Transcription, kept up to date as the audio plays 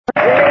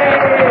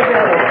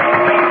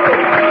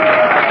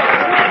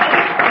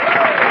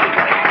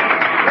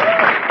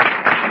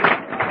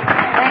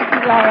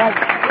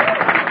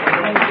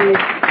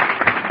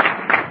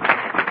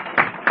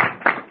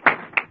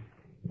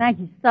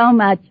so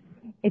much.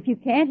 If you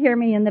can't hear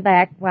me in the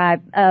back, why,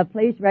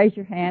 please raise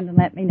your hand and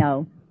let me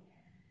know.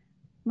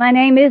 My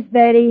name is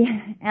Betty,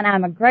 and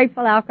I'm a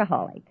grateful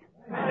alcoholic.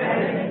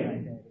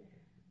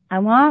 I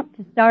want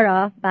to start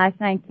off by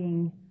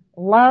thanking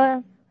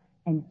Lois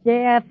and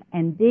Jeff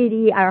and Dee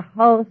Dee, our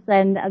hosts,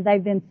 and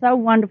they've been so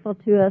wonderful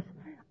to us.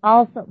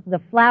 Also,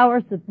 the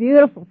flowers, the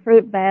beautiful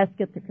fruit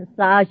basket, the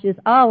corsages,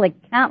 all the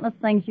countless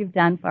things you've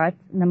done for us,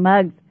 and the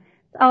mugs.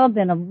 It's all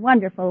been a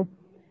wonderful,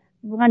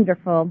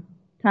 wonderful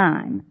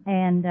time,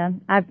 and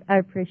I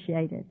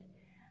appreciate it.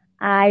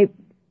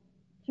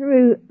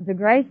 Through the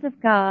grace of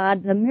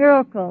God, the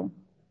miracle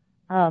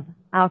of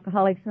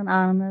Alcoholics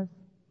Anonymous,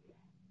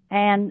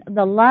 and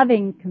the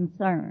loving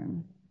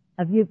concern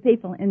of you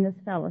people in this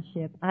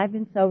fellowship, I've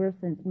been sober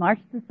since March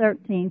the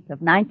 13th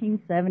of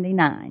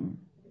 1979.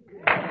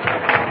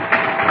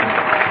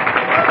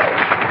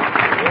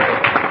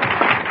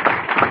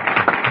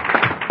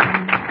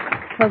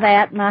 For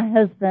that, my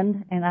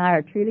husband and I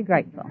are truly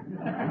grateful.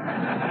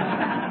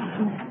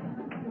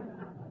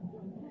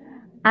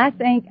 I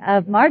think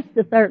of March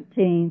the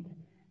 13th,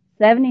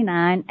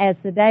 79, as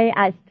the day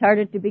I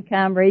started to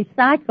become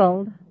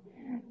recycled,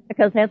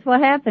 because that's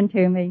what happened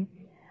to me.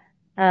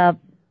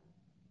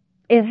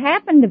 It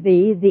happened to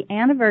be the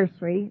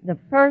anniversary, the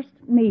first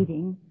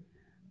meeting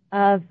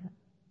of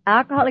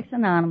Alcoholics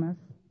Anonymous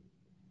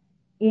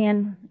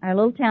in our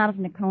little town of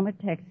Nocona,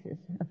 Texas,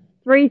 of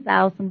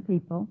 3,000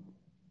 people.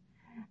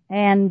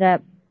 And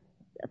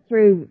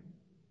through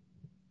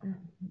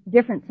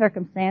different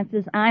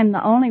circumstances, I'm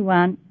the only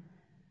one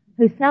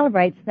who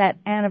celebrates that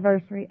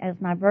anniversary as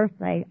my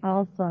birthday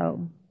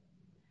also.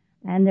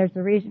 And there's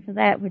a reason for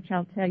that, which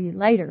I'll tell you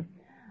later.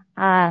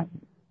 I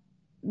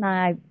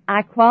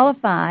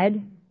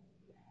qualified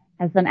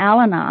as an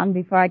Al-Anon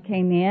before I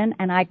came in,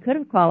 and I could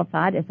have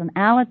qualified as an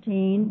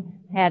Alateen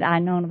had I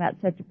known about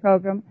such a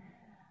program.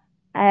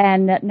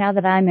 And now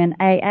that I'm in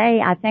AA,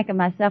 I think of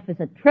myself as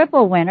a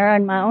triple winner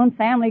in my own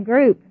family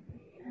group.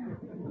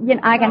 You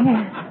know, I can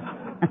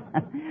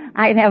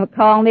have a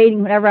call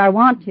meeting whenever I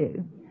want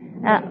to,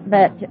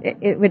 but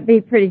it would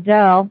be pretty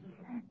dull.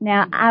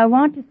 Now, I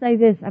want to say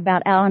this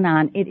about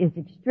Al-Anon. It is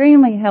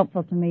extremely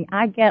helpful to me.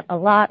 I get a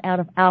lot out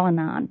of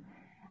Al-Anon.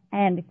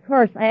 And, of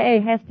course, AA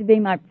has to be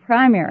my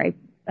primary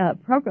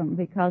program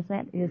because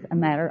that is a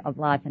matter of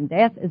life and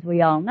death, as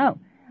we all know.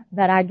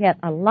 But I get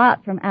a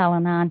lot from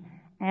Al-Anon,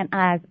 and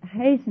I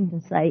hasten to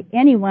say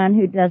anyone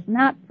who does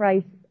not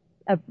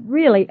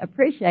really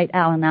appreciate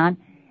Al-Anon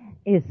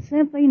is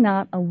simply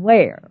not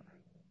aware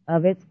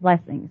of its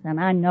blessings, and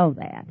I know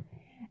that.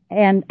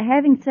 And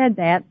having said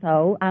that,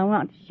 though, I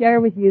want to share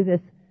with you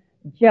this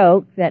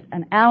joke that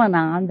an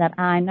Al-Anon that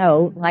I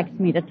know likes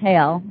me to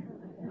tell.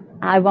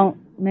 I won't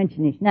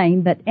mention his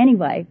name, but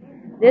anyway,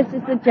 this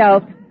is a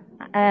joke.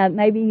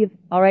 Maybe you've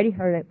already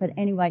heard it, but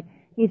anyway,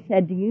 he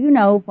said, do you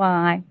know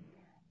why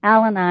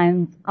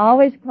Al-Anons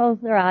always close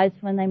their eyes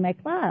when they make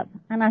love?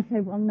 And I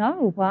said, well,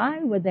 no, why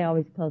would they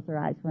always close their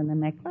eyes when they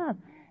make love?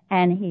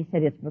 And he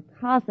said, it's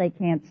because they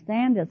can't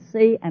stand to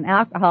see an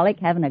alcoholic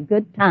having a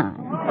good time.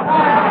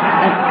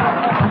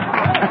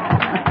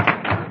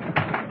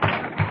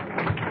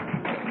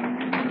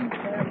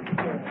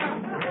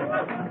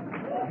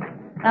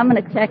 I'm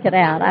going to check it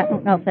out. I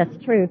don't know if that's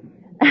true.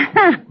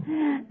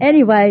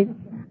 Anyway,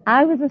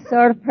 I was a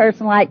sort of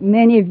person like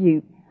many of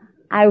you.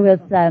 I was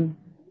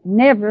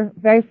never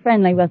very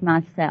friendly with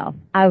myself.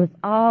 I was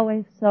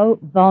always so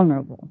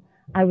vulnerable.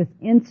 I was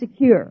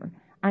insecure.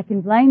 I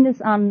can blame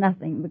this on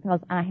nothing because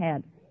I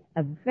had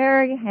a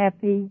very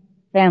happy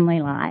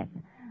family life.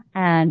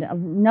 And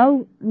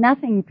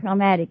nothing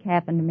traumatic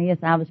happened to me as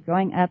I was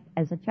growing up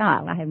as a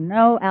child. I have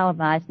no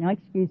alibis, no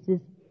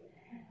excuses.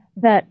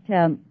 But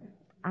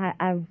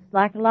I was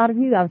like a lot of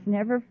you. I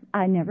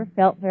never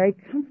felt very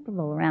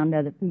comfortable around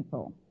other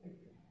people.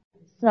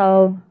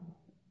 So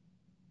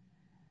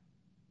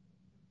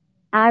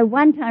I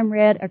one time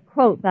read a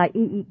quote by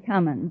E.E.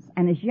 Cummins,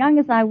 and as young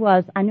as I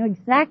was, I knew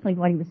exactly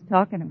what he was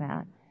talking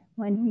about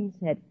when he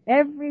said,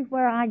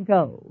 everywhere I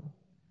go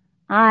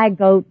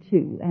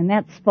too, and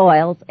that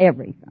spoils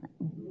everything.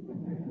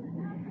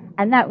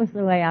 And that was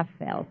the way I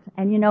felt.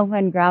 And you know,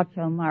 when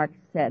Groucho Marx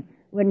said,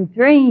 wouldn't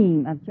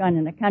dream of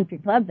joining a country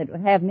club that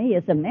would have me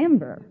as a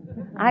member,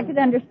 I could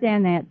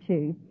understand that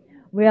too.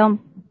 Well,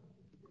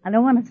 I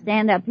don't want to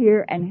stand up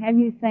here and have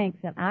you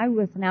think that I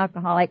was an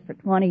alcoholic for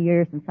 20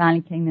 years and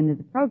finally came into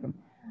the program.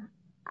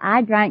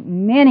 I drank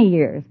many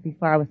years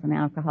before I was an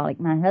alcoholic.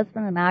 My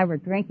husband and I were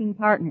drinking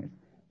partners.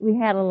 We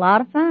had a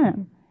lot of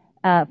fun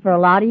for a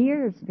lot of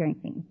years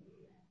drinking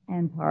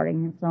and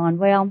partying and so on.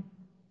 Well,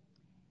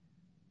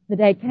 the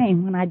day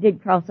came when I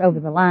did cross over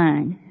the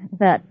line.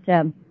 But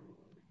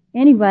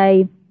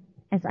anyway,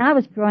 as I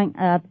was growing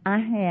up, I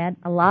had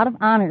a lot of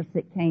honors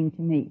that came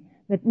to me.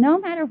 But no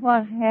matter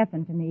what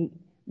happened to me,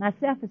 my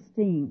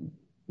self-esteem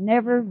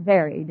never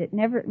varied.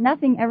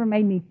 Nothing ever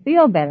made me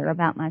feel better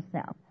about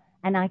myself.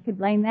 And I could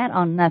blame that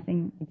on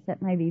nothing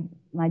except maybe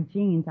my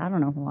genes. I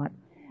don't know what.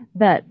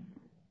 But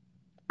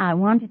I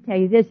want to tell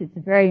you this. It's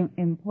a very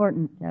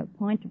important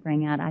point to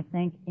bring out, I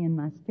think, in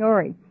my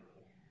story.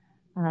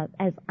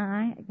 as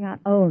I got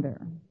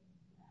older,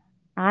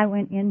 I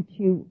went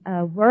into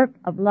a work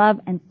of love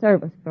and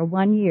service for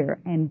 1 year,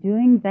 and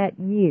during that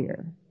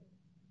year,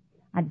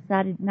 I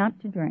decided not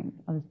to drink.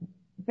 I was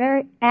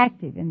very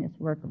active in this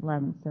work of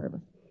love and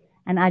service.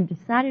 And I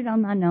decided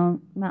on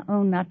my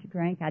own not to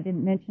drink. I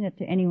didn't mention it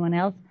to anyone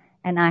else,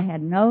 and I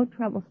had no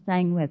trouble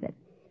staying with it.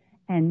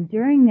 And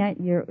during that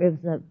year, it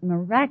was a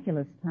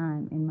miraculous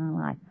time in my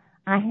life.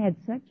 I had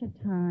such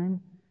a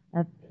time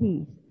of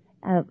peace.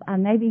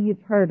 Maybe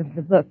you've heard of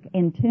the book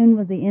In Tune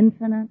with the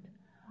Infinite,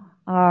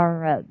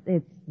 or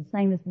it's the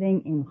same as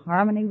being in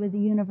harmony with the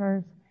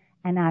universe.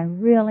 And I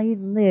really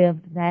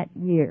lived that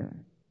year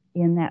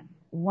in that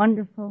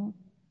wonderful,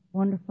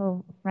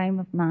 wonderful frame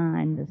of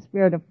mind, the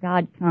Spirit of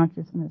God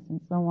consciousness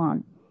and so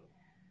on.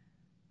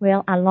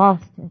 Well, I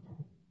lost it.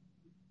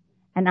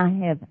 And I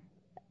have,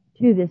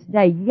 to this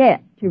day,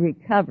 yet to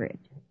recover it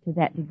to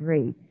that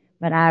degree.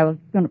 But I was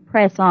going to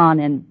press on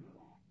and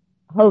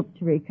hope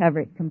to recover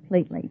it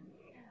completely.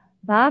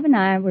 Bob and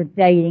I were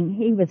dating.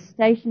 He was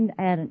stationed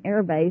at an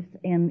air base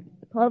in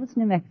Clovis,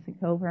 New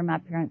Mexico, where my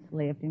parents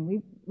lived.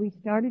 And we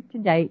started to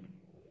date.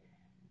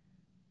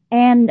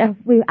 And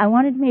I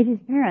wanted to meet his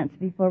parents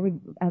before we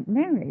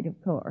married,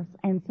 of course.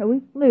 And so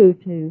we flew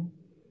to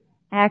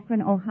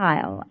Akron,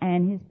 Ohio,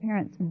 and his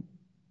parents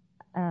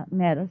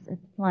met us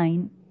at the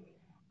plane.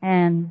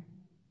 And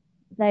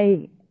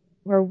they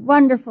were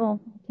wonderful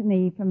to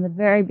me from the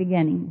very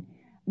beginning.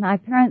 My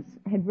parents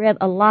had read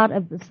a lot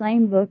of the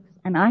same books,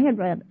 and I had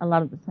read a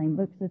lot of the same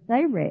books that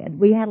they read.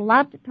 We had a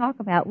lot to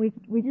talk about. We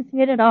just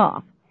hit it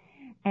off.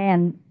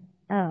 And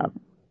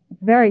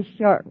very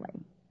shortly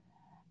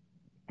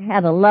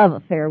had a love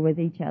affair with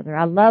each other.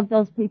 I loved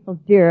those people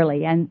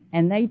dearly, and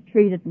they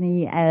treated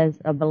me as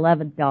a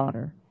beloved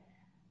daughter.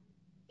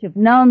 To have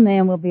known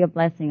them will be a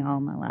blessing all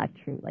my life,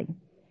 truly.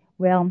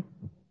 Well,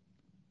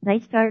 they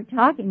started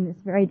talking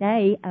this very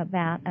day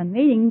about a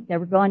meeting they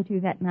were going to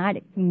that night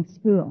at King's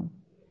School.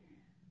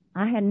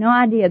 I had no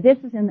idea. This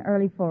was in the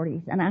early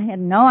 40s, and I had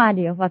no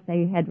idea what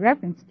they had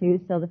reference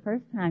to, so the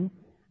first time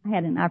I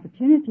had an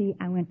opportunity,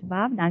 I went to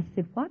Bob and I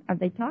said, "What are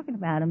they talking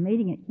about, a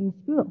meeting at King's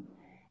School?"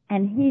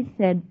 And he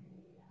said,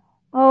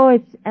 "Oh,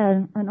 it's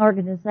an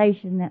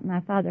organization that my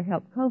father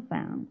helped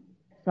co-found."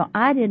 So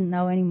I didn't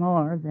know any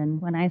more than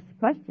when I asked the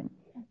question.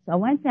 So I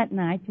went that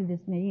night to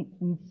this meeting at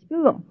King's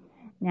School.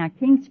 Now,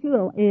 King's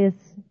School is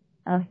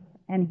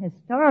an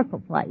historical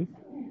place,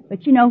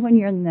 but you know, when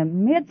you're in the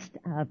midst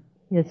of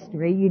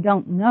history, you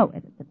don't know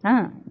it at the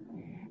time.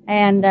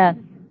 And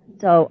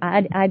so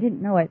I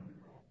didn't know it,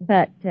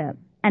 but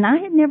and I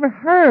had never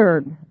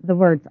heard the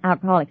words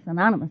Alcoholics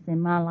Anonymous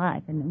in my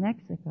life in New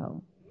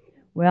Mexico.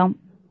 Well,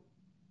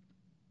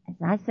 as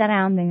I sat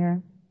down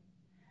there,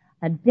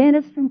 a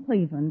dentist from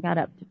Cleveland got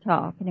up to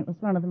talk, and it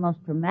was one of the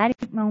most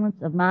dramatic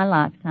moments of my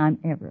lifetime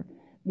ever,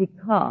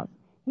 because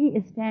he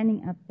is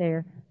standing up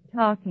there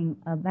talking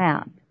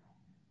about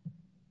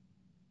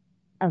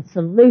a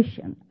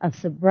solution,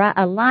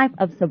 a life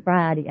of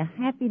sobriety, a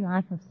happy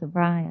life of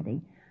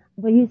sobriety.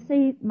 Well, you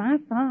see, my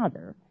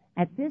father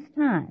at this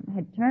time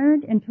had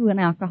turned into an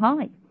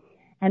alcoholic,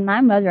 and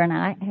my mother and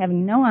I,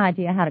 having no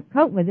idea how to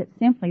cope with it,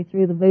 simply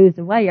threw the booze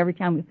away every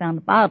time we found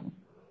a bottle,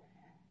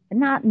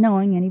 not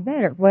knowing any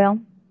better. Well,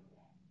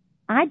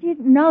 I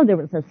didn't know there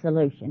was a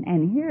solution,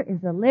 and here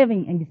is a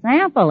living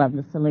example of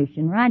the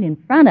solution right in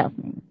front of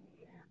me.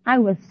 I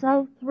was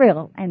so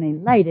thrilled and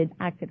elated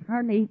I could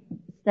hardly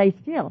stay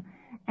still.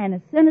 And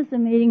as soon as the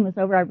meeting was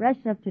over, I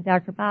rushed up to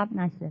Dr. Bob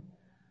and I said,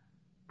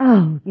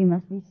 "Oh, you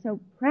must be so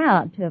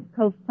proud to have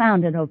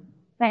co-founded a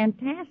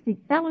fantastic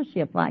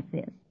fellowship like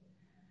this."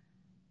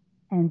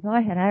 And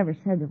boy, had I ever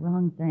said the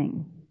wrong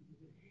thing.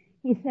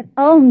 He said,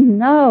 "Oh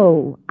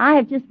no, I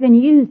have just been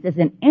used as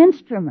an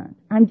instrument.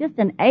 I'm just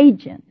an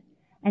agent."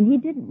 And he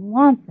didn't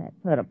want that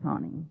put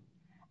upon him.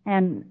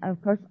 And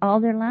of course, all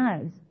their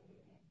lives,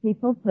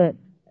 people put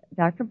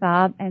Dr.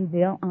 Bob and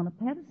Bill on a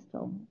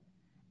pedestal.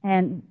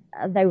 And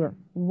they were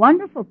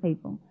wonderful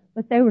people,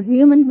 but they were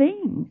human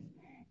beings.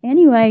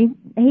 Anyway,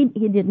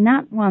 he did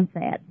not want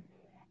that.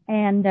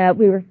 And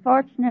we were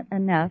fortunate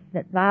enough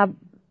that Bob,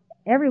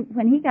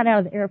 when he got out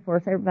of the Air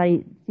Force, everybody,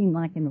 it seemed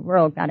like in the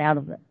world, got out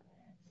of the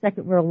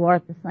Second World War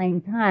at the same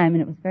time,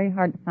 and it was very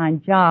hard to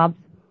find jobs,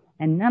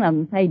 and none of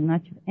them paid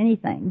much of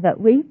anything. But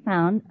we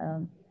found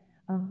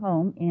a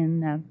home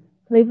in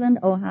Cleveland,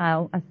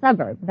 Ohio, a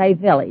suburb, Bay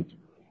Village.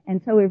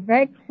 And so we were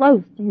very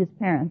close to his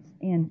parents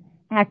in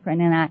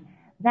Akron, and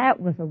that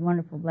was a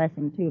wonderful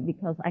blessing, too,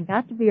 because I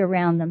got to be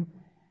around them,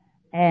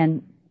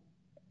 and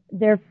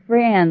their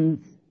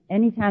friends,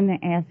 anytime they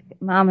asked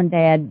Mom and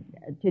Dad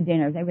to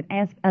dinner, they would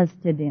ask us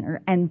to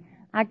dinner, and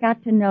I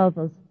got to know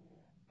those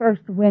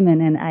first women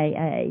in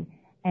AA,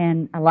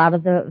 and a lot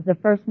of the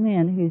first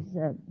men whose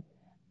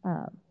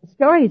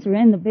stories are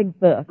in the big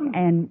book,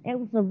 and it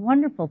was a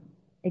wonderful,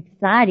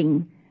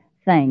 exciting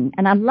thing.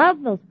 And I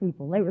loved those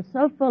people. They were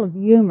so full of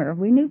humor.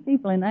 We knew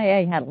people in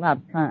AA had a lot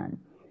of fun.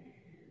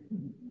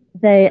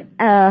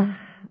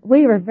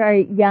 We were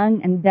very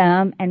young and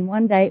dumb, and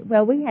one day,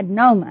 well, we had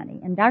no money,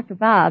 and Dr.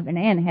 Bob and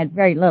Ann had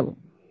very little.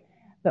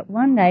 But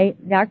one day,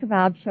 Dr.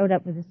 Bob showed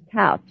up with this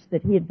couch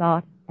that he had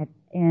bought at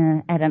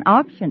an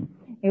auction.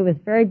 It was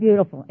very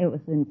beautiful. It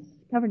was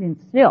covered in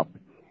silk,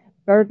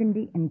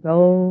 burgundy and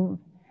gold,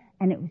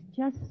 and it was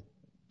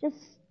just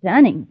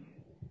stunning.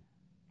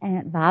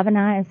 And Bob and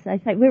I, as I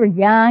say, we were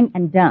young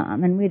and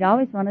dumb, and we'd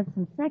always wanted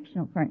some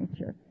sectional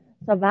furniture.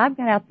 So Bob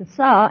got out the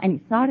saw, and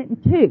he sawed it in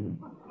two.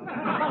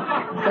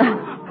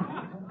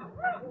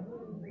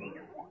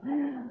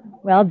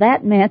 Well,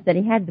 that meant that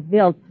he had to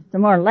build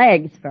some more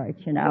legs for it,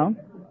 you know.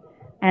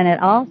 And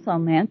it also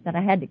meant that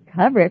I had to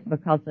cover it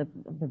because the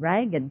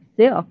ragged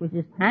silk was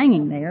just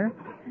hanging there.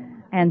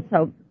 And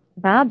so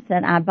Bob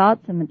said I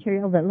bought some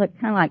material that looked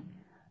kind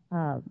of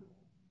like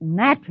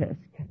mattress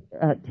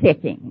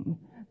ticking.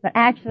 But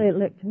actually it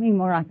looked to me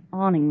more like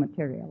awning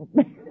material.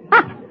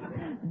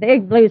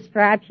 Big blue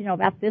stripes, you know,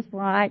 about this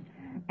wide.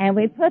 And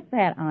we put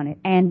that on it.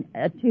 And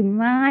to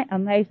my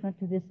amazement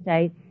to this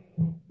day,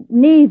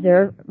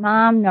 neither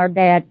Mom nor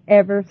Dad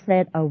ever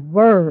said a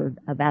word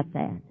about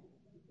that.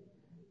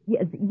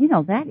 You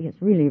know, that is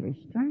really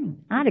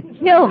restrained. I'd have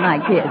killed my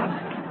kids.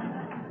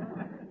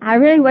 I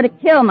really would have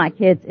killed my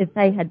kids if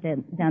they had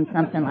done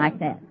something like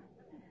that.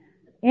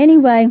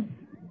 Anyway,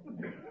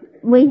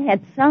 we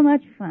had so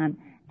much fun,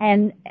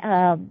 and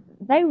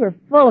they were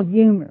full of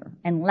humor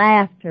and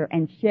laughter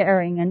and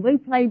sharing, and we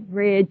played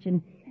bridge,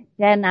 and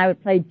Dad and I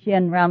would play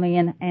gin rummy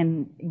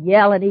and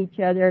yell at each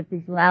other at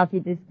these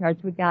lousy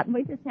discards we got, and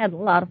we just had a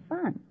lot of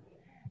fun.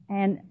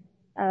 And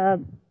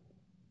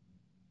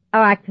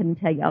I couldn't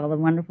tell you all the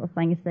wonderful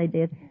things they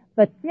did,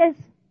 but this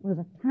was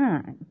a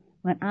time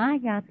when I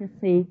got to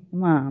see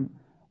Mom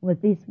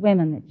with these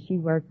women that she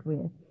worked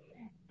with,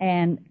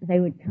 and they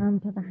would come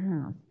to the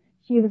house.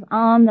 She was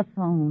on the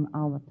phone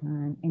all the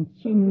time, and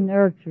she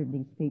nurtured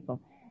these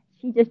people.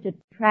 She just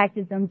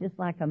attracted them just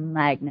like a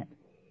magnet.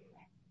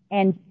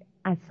 And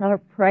I saw her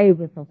pray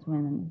with those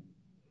women.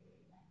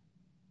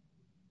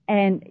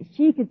 And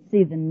she could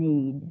see the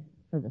need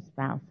for the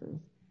spouses.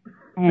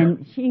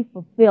 And she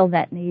fulfilled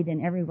that need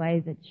in every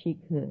way that she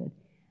could.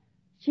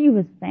 She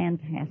was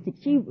fantastic.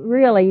 She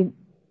really,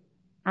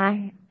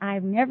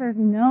 I've never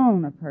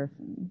known a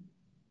person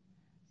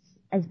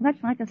as much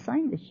like a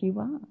saint as she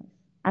was.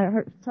 I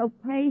heard so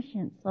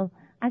patient. So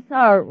I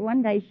saw her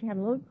one day. She had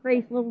a little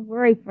crease, a little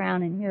worry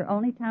frown in here.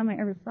 Only time I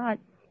ever saw it.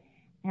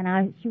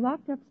 And she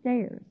walked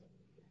upstairs,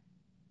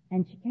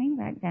 and she came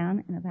back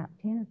down in about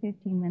 10 or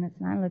 15 minutes.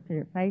 And I looked at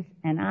her face,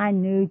 and I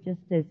knew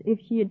just as if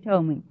she had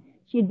told me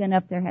she'd been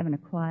up there having a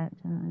quiet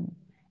time.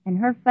 And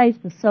her face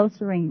was so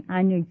serene.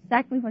 I knew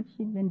exactly what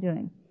she'd been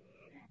doing.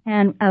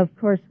 And of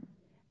course,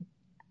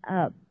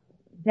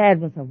 Dad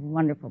was a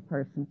wonderful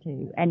person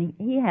too, and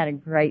he had a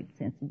great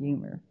sense of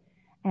humor.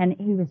 And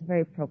he was a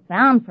very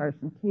profound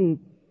person, too,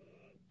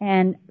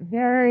 and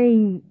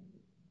very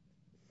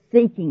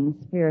seeking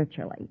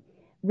spiritually.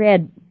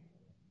 Read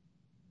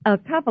a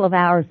couple of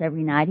hours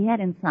every night. He had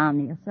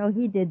insomnia, so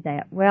he did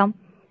that. Well,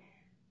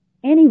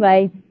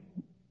 anyway,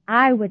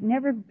 I would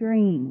never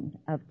dream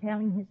of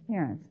telling his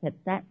parents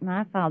that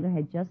my father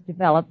had just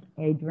developed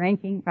a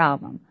drinking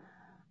problem.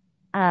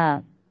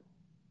 I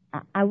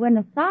wouldn't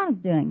have thought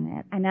of doing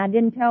that, and I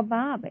didn't tell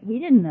Bob, but he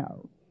didn't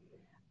know.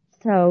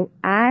 So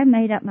I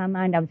made up my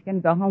mind I was going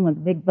to go home with a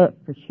big book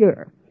for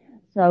sure.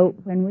 So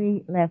when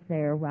we left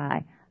there,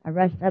 I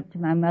rushed up to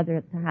my mother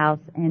at the house,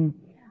 and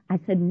I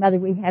said, Mother,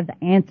 we have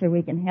the answer.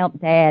 We can help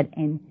Dad.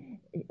 And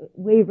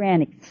we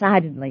ran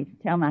excitedly to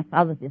tell my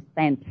father this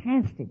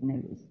fantastic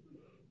news.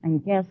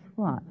 And guess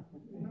what?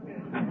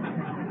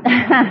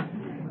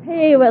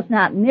 He was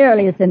not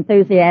nearly as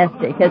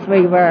enthusiastic as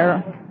we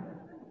were.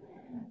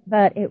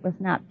 But it was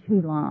not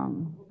too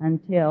long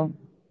until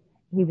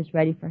he was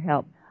ready for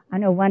help. I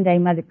know one day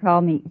Mother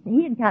called me.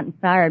 He had gotten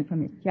fired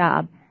from his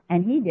job,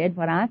 and he did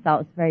what I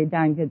thought was a very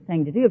darn good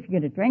thing to do. If you're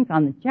going to drink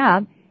on the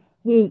job,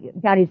 he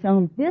got his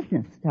own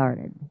business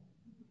started.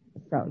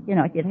 So, you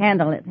know, he could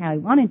handle it how he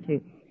wanted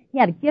to. He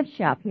had a gift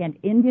shop. He had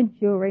Indian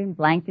jewelry and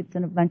blankets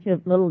and a bunch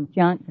of little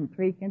junk and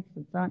trinkets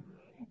and so on.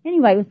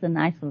 Anyway, it was a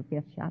nice little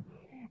gift shop.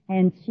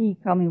 And she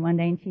called me one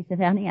day and she said,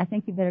 honey, I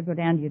think you better go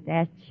down to your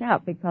dad's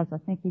shop because I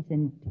think he's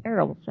in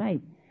terrible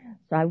shape.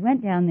 So I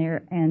went down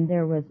there, and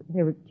there were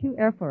 2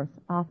 Air Force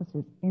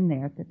officers in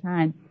there at the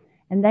time,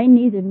 and they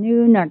neither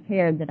knew nor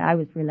cared that I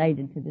was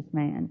related to this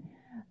man.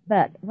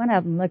 But one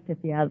of them looked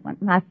at the other one.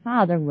 My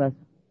father was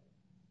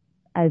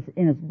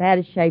in as bad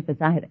a shape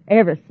as I had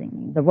ever seen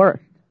him, the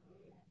worst.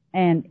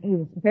 And he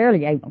was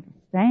barely able to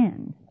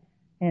stand.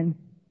 And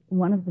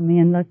one of the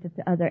men looked at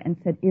the other and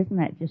said, isn't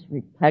that just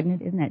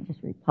repugnant? Isn't that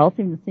just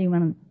repulsive to see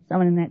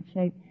someone in that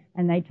shape?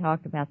 And they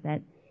talked about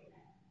that.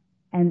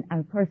 And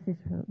of course this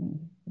hurt me.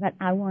 But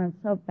I wanted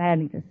so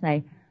badly to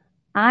say,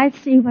 I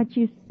see what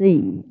you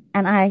see,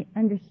 and I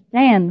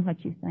understand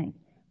what you think.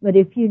 But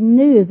if you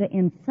knew the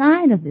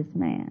inside of this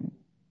man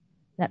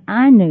that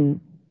I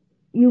knew,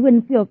 you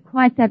wouldn't feel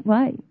quite that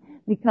way.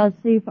 Because,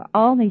 see, for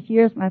all these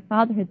years, my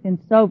father had been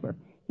sober.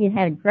 He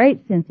had a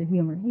great sense of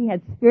humor. He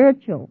had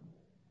spiritual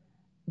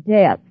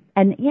depth.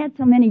 And he had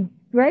so many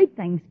great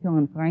things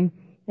going for him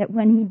that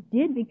when he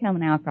did become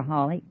an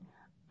alcoholic,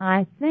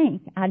 I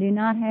think I do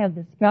not have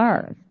the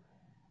scars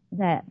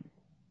that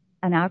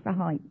an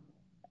alcoholic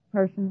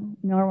person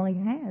normally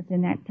has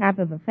in that type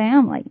of a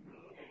family.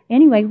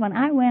 Anyway, when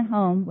I went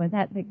home with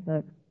that big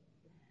book,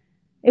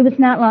 it was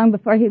not long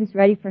before he was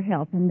ready for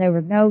help, and there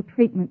were no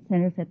treatment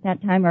centers at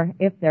that time, or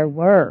if there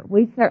were,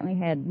 we certainly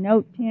had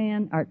no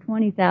 $10,000 or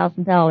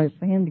 $20,000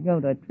 for him to go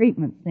to a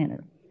treatment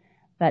center.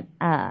 But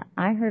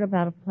I heard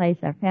about a place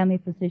our family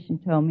physician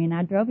told me, and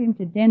I drove him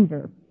to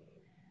Denver.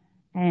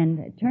 And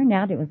it turned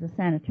out it was a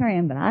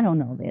sanitarium, but I don't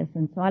know this.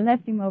 And so I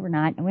left him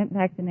overnight. I went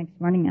back the next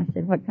morning. I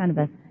said, "What kind of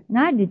a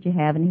night did you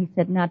have?" And he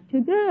said, "Not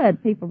too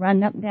good. People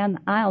running up and down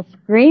the aisle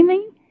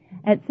screaming,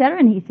 etc."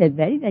 And he said,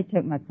 "Betty, they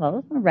took my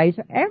clothes, my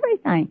razor,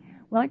 everything."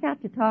 Well, I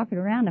got to talking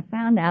around. I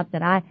found out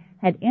that I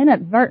had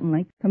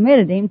inadvertently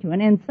committed him to an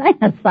insane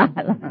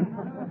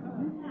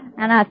asylum.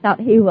 And I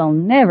thought, he will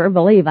never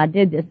believe I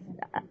did this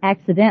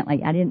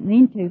accidentally. I didn't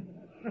mean to.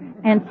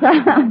 And so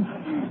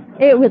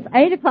it was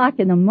 8 o'clock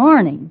in the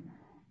morning.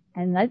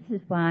 And this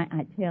is why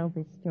I tell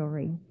this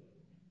story.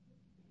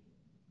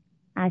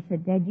 I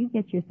said, "Dad, you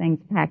get your things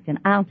packed and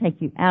I'll take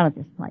you out of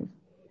this place."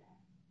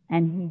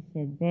 And he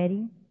said,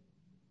 "Betty,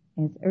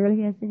 as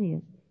early as it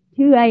is,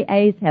 2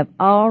 AAs have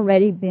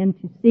already been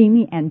to see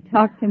me and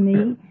talk to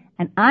me,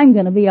 and I'm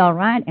going to be all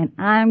right, and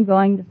I'm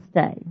going to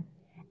stay."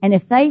 And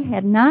if they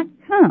had not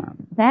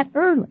come that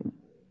early,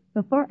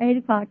 before 8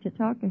 o'clock, to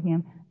talk to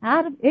him,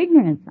 out of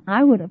ignorance,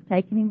 I would have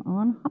taken him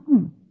on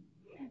home.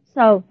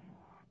 So,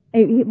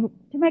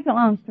 to make a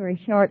long story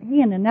short,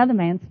 he and another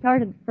man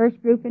started the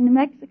first group in New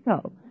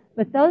Mexico.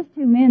 But those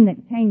two men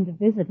that came to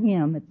visit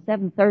him at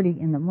 7:30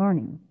 in the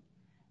morning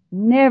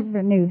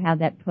never knew how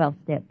that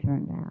 12-step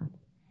turned out.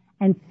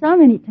 And so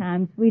many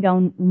times we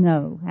don't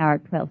know how our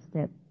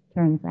 12-step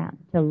turns out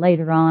till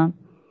later on.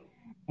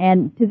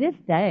 And to this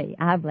day,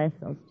 I bless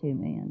those two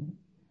men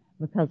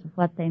because of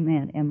what they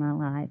meant in my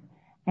life.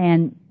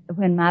 And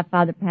when my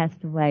father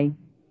passed away,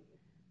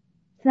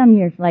 some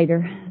years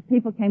later,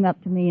 people came up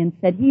to me and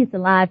said, "He's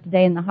alive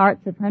today in the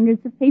hearts of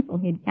hundreds of people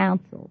he'd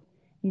counseled."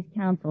 He's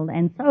counseled.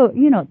 And so,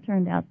 it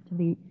turned out to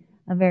be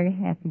a very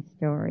happy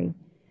story.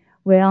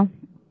 Well,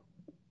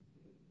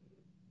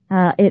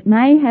 it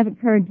may have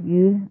occurred to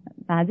you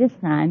by this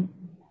time,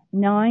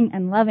 knowing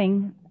and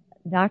loving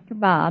Dr.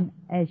 Bob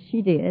as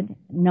she did,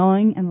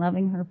 knowing and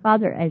loving her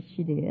father as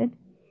she did,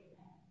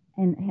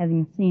 and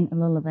having seen a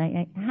little of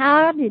AA,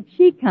 how did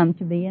she come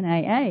to be in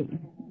AA?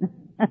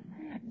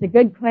 It's a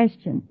good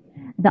question.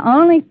 The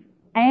only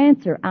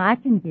answer I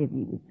can give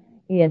you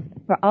is,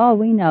 for all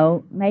we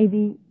know,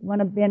 maybe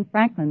one of Ben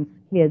Franklin's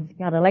kids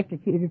got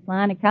electrocuted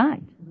flying a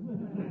kite.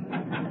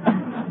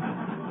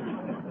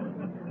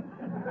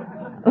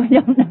 We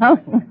don't know.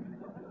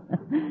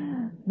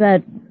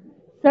 But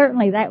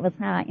certainly that was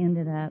how I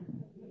ended up.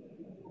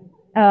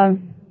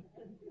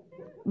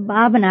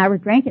 Bob and I were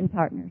drinking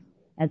partners,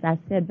 as I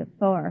said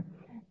before,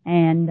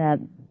 and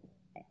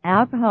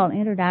alcohol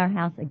entered our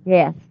house a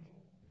guest.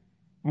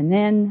 And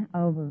then,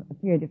 over a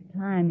period of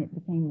time, it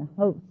became the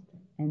host,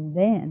 and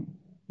then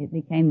it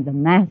became the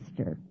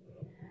master.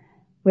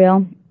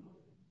 Well,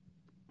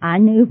 I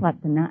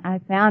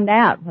found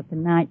out what the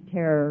night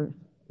terrors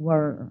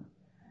were,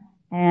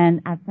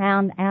 and I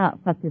found out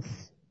what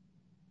this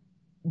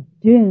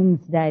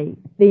doomsday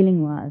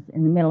feeling was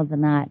in the middle of the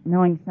night,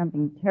 knowing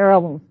something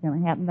terrible was going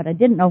to happen, but I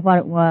didn't know what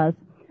it was.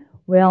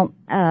 Well,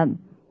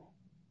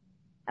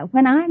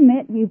 when I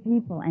met you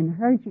people and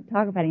heard you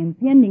talk about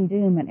impending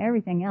doom and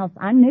everything else,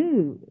 I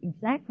knew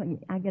exactly,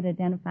 I could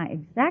identify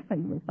exactly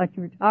with what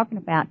you were talking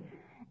about.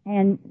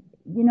 And,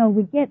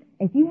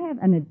 if you have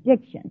an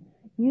addiction,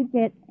 you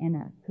get in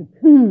a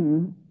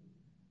cocoon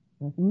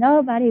with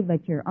nobody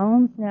but your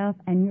own self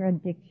and your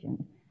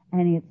addiction.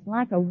 And it's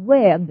like a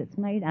web that's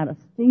made out of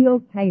steel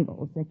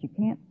cables that you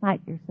can't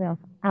fight yourself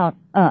out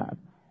of.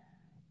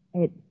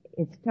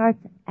 It starts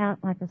out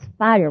like a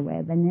spider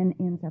web and then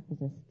ends up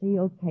as a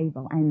steel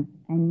cable, and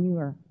you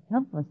are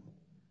helpless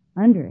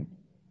under it,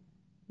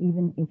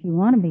 even if you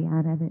want to be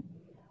out of it.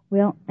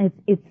 Well,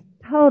 it's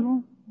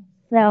total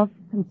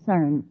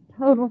self-concern,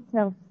 total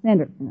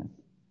self-centeredness.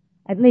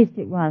 At least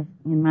it was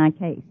in my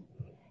case.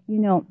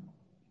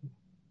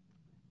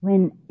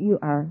 When you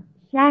are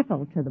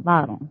shackled to the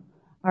bottle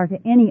or to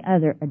any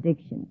other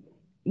addiction,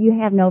 you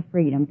have no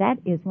freedom. That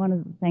is one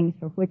of the things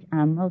for which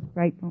I'm most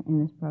grateful in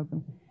this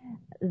program.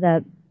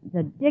 The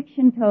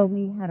addiction told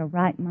me how to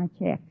write my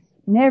checks,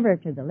 never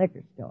to the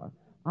liquor store,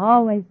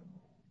 always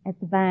at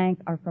the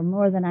bank or for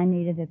more than I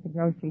needed at the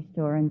grocery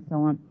store and so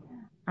on.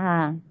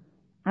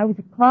 I was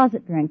a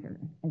closet drinker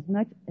as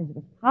much as it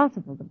was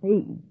possible to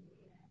be.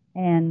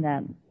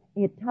 And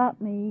it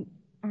taught me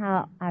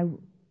how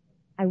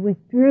I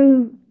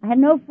withdrew. I had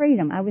no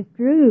freedom. I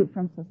withdrew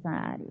from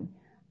society.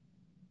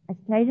 I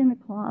stayed in the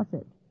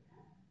closet.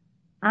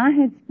 I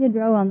had Skid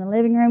Row on the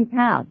living room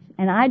couch,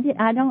 and I've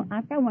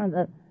got one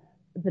of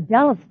the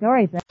dullest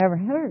stories I've ever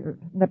heard,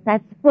 but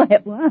that's what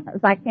it was.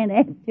 I can't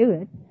add to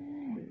it.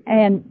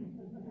 And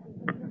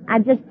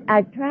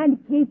I tried to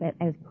keep it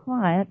as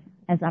quiet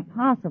as I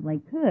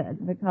possibly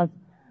could, because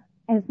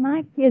as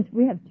my kids,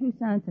 we have 2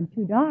 sons and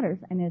 2 daughters,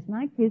 and as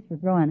my kids were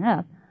growing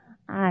up,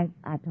 I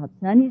taught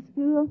Sunday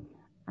school.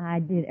 I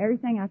did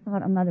everything I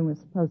thought a mother was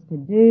supposed to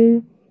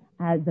do.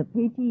 The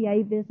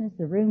PTA business,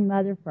 the room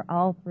mother for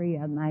all 3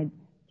 of them. I had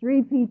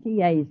 3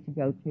 PTAs to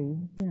go to.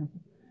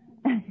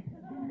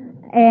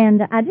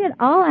 And I did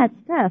all that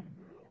stuff.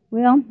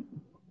 Well,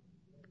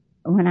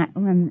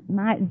 when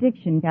my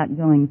addiction got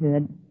going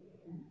good,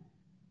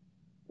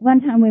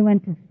 one time we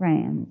went to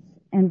France,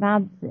 and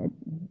Bob said,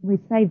 we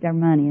saved our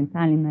money and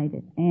finally made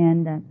it.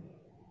 And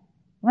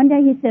one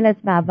day he said,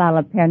 let's buy a bottle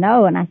of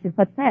Pernod. And I said,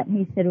 what's that? And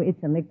he said, well,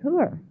 it's a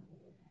liqueur.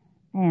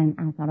 And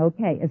I thought,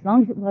 okay, as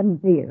long as it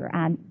wasn't beer.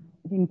 I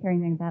didn't care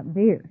anything about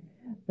beer.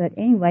 But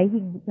anyway, he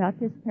got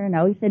this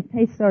Pernod. He said, it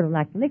tastes sort of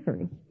like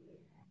licorice.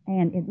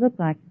 And it looked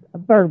like a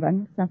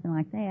bourbon, something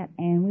like that.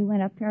 And we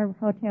went up to our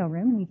hotel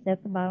room, and he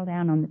set the bottle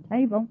down on the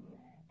table,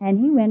 and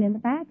he went in the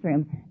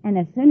bathroom. And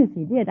as soon as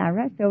he did, I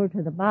rushed over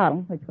to the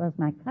bottle, which was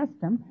my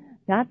custom,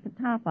 got the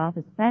top off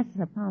as fast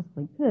as I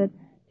possibly could,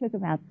 took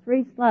about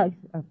 3 slugs,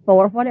 or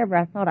 4, whatever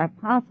I thought I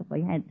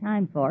possibly had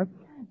time for,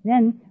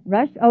 then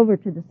rushed over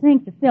to the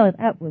sink to fill it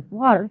up with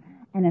water,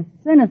 and as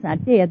soon as I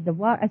did,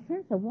 as soon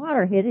as the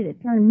water hit it,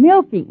 it turned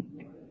milky.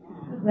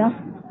 Well,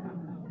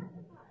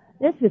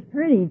 this was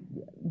pretty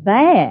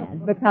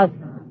bad because,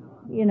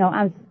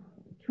 I was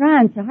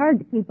trying so hard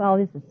to keep all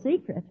this a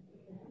secret.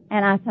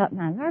 And I thought,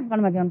 my Lord, what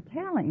am I going to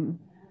tell him?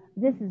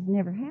 This has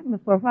never happened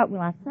before. What will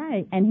I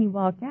say? And he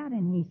walked out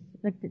and he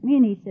looked at me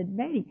and he said,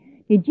 Betty,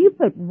 did you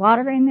put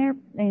water in there,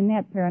 in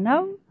that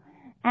Pernod?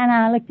 And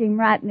I looked him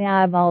right in the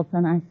eyeballs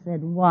and I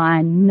said,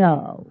 why,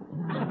 no.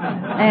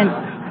 And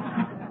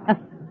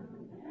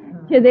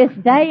to this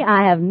day,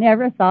 I have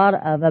never thought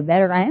of a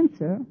better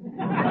answer.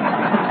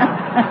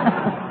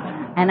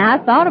 And I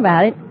thought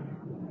about it.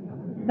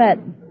 But,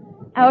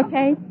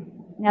 okay,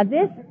 now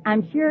this,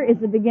 I'm sure, is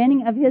the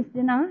beginning of his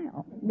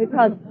denial,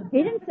 because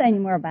he didn't say any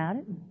more about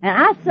it, and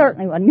I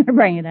certainly wasn't going to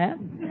bring it up.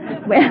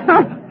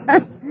 Well,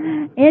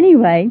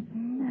 anyway,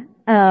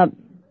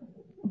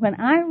 when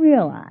I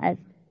realized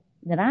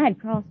that I had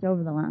crossed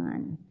over the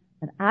line,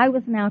 that I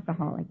was an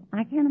alcoholic,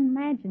 I can't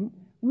imagine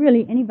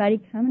really anybody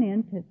coming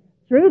in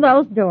through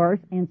those doors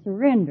and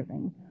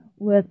surrendering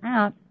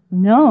without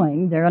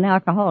knowing they're an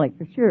alcoholic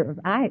for sure.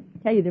 I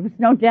tell you, there was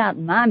no doubt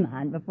in my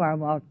mind before I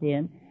walked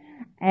in.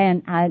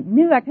 And I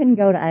knew I couldn't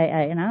go to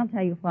AA, and I'll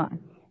tell you why.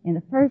 In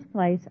the first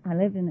place, I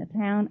lived in a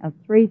town of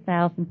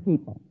 3,000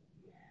 people.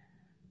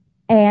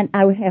 And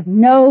I would have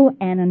no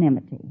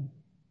anonymity.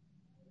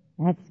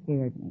 That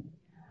scared me.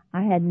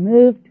 I had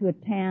moved to a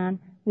town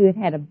who had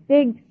had a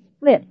big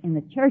split in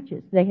the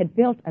churches. They had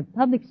built a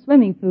public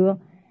swimming pool,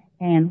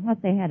 and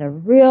what they had a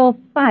real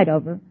fight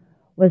over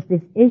was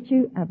this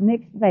issue of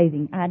mixed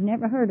bathing. I'd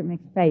never heard of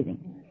mixed bathing.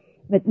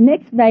 But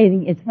mixed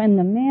bathing is when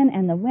the men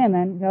and the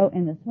women go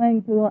in the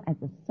swimming pool at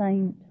the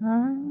same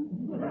time.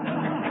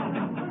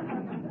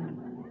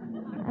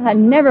 I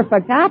never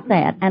forgot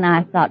that. And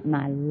I thought,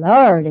 my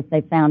Lord, if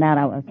they found out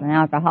I was an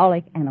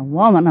alcoholic and a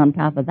woman on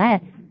top of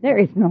that, there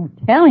is no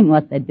telling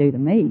what they'd do to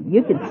me.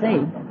 You could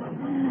see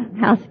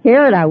how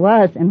scared I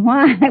was and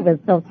why I was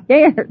so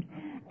scared.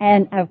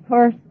 And, of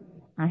course,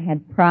 I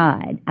had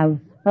pride. I was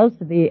supposed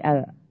to be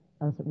a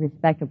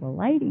respectable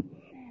lady.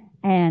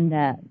 And,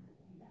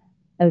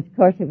 of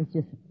course, it was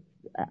just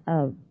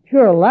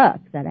pure luck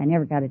that I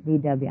never got a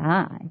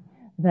DWI.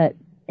 But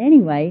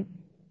anyway,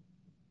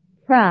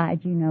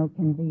 pride,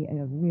 can be a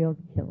real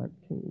killer,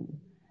 too.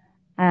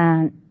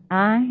 And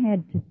I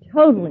had to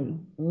totally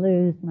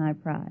lose my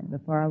pride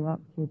before I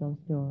walked through those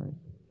doors.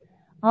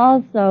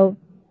 Also,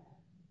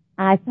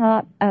 I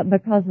thought,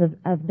 because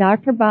of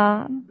Dr.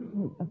 Bob,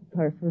 who, of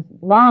course, was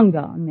long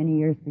gone many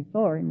years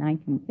before, in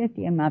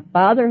 1950, and my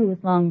father, who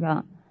was long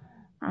gone,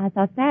 I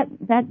thought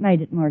that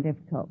made it more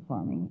difficult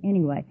for me.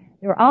 Anyway,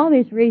 there were all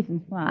these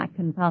reasons why I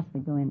couldn't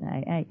possibly go into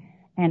AA,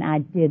 and I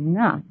did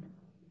not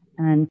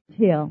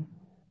until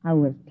I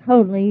was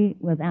totally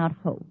without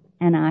hope.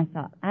 And I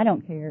thought, I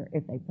don't care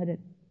if they put it,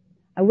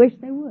 I wish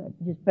they would,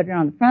 just put it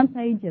on the front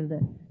page of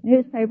the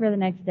newspaper the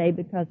next day,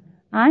 because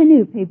I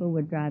knew people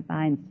would drive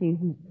by and see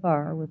whose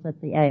car was at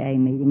the AA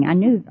meeting. I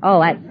knew all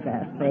that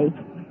stuff, see.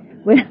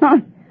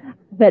 Well,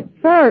 but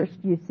first,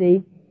 you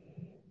see,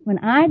 when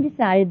I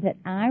decided that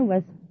I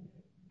was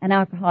an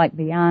alcoholic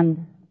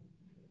beyond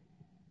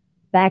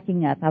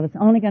backing up, I was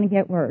only going to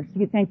get worse.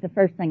 You'd think the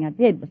first thing I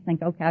did was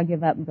think, okay, I'll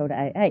give up and go to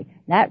AA.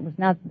 That was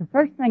not, the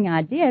first thing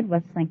I did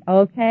was think,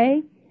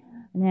 okay,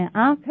 now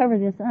I'll cover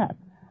this up.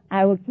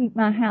 I will keep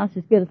my house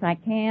as good as I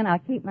can. I'll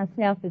keep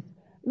myself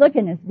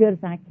looking as good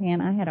as I can.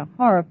 I had a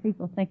horror of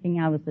people thinking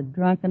I was a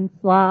drunken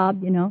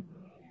slob,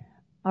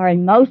 or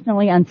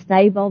emotionally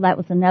unstable. That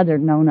was another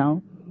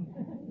no-no.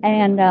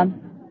 And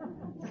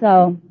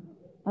so,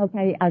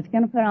 okay, I was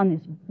going to put on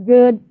this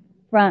good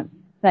front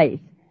face.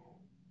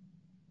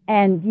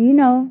 And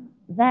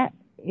that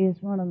is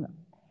one of the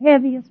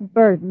heaviest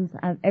burdens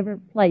I've ever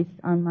placed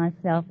on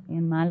myself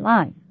in my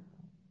life.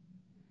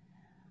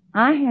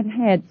 I had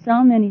had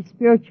so many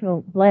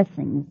spiritual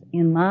blessings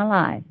in my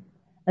life,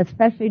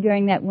 especially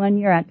during that 1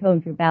 year I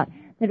told you about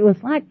that it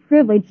was like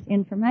privileged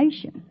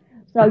information.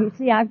 So you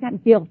see, I've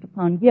got guilt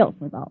upon guilt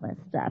with all that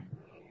stuff.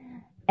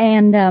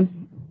 And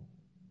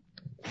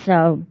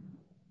so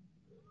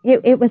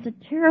it was a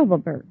terrible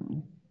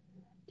burden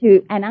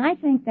and I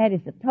think that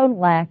is a total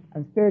lack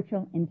of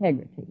spiritual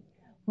integrity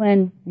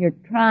when you're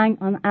trying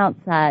on the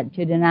outside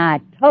to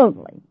deny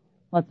totally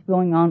what's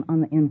going on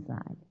the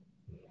inside.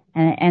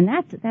 And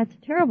that's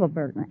a terrible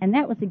burden. And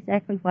that was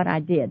exactly what I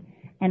did.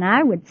 And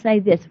I would say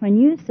this, when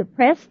you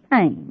suppress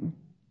pain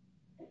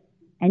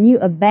and you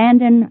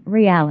abandon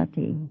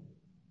reality,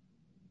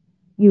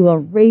 you will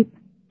reap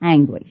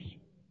anguish.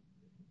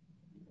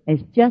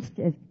 It's just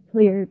as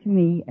clear to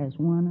me as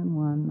 1 and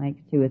 1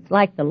 makes 2. It's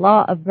like the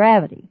law of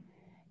gravity.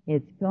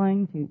 It's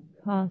going to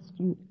cost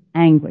you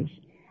anguish.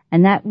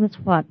 And that was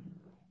what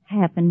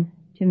happened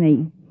to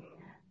me.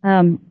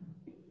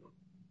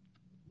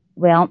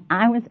 Well,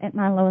 I was at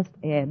my lowest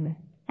ebb,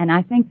 and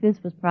I think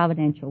this was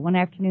providential. One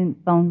afternoon,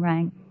 the phone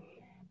rang,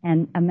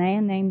 and a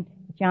man named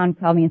John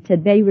called me and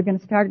said, Betty, we're going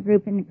to start a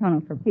group in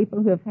Nakona for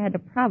people who have had a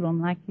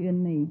problem like you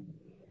and me.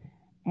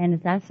 And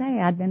as I say,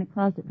 I'd been a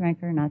closet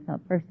drinker, and I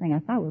thought, first thing I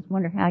thought was,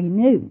 wonder how you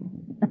knew.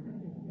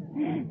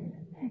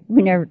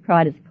 We never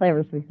tried as clever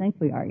as we think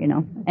we are, you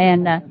know.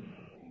 And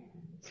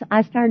so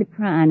I started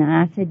crying, and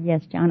I said,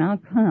 yes, John, I'll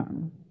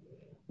come.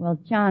 Well,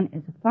 John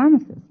is a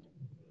pharmacist.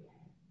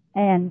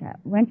 And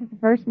went to the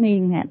first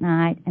meeting that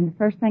night, and the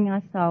first thing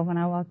I saw when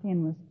I walked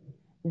in was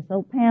this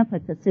old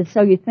pamphlet that says,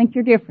 so you think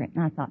you're different.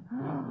 And I thought,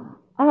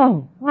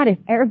 oh, what if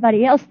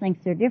everybody else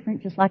thinks they're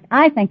different, just like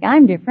I think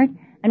I'm different,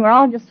 and we're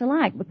all just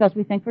alike because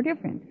we think we're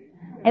different.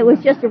 It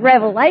was just a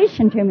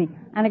revelation to me.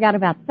 And I got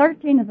about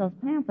 13 of those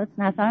pamphlets,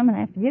 and I thought, I'm going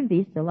to have to give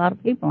these to a lot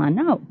of people I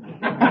know.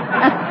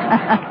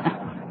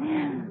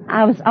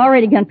 I was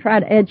already going to try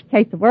to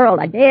educate the world,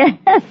 I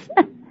guess.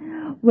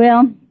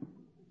 Well,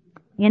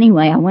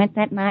 anyway, I went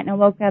that night, and I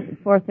woke up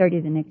at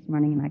 4:30 the next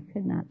morning, and I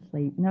could not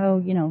sleep.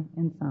 No,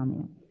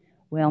 insomnia.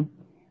 Well,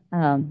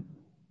 I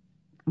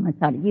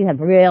thought, you have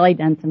really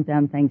done some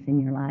dumb things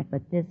in your life,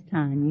 but this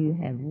time you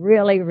have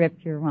really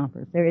ripped your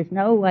rompers. There is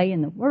no way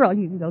in the world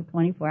you can go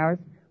 24 hours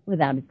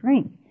without a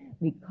drink,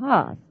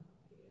 because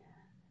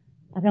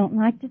I don't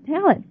like to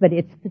tell it, but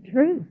it's the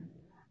truth.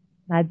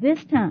 By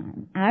this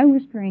time, I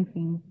was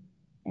drinking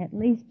at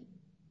least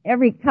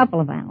every couple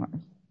of hours.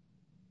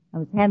 I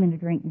was having to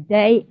drink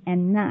day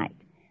and night.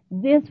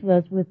 This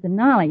was with the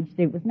knowledge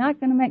that it was not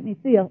going to make me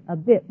feel a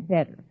bit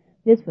better.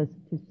 This was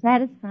to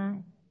satisfy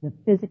the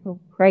physical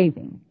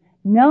craving,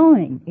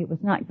 knowing it was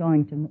not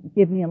going to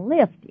give me a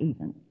lift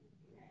even.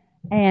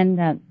 And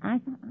I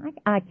thought,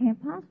 I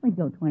can't possibly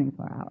go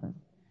 24 hours.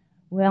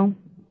 Well,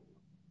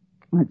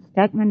 I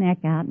stuck my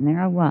neck out, and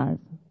there I was.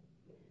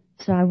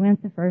 So I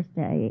went the first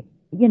day,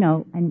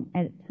 and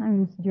at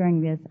times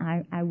during this,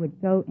 I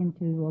would go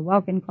into a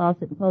walk-in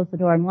closet and close the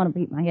door and want to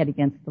beat my head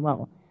against the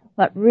wall.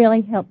 What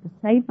really helped to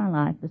save my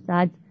life,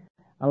 besides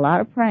a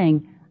lot of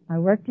praying, I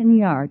worked in the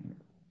yard.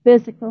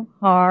 Physical,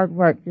 hard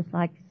work, just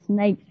like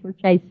snakes were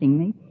chasing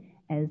me,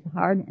 as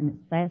hard and as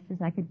fast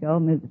as I could go.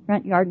 Moved the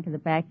front yard into the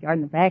backyard,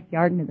 and the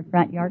backyard into the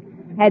front yard.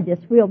 Had this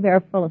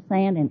wheelbarrow full of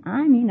sand, and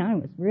I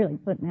was really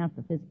putting out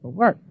the physical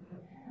work.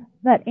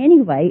 But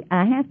anyway,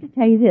 I have to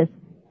tell you this.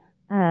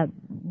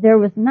 There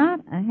was not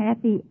a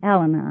happy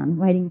Al-Anon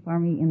waiting for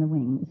me in the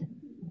wings.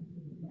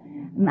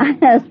 My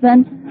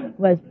husband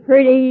was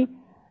pretty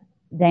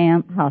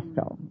damn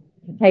hostile,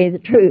 to tell you the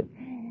truth.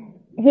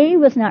 He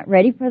was not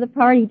ready for the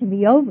party to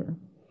be over.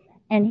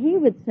 And he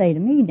would say to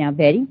me, now,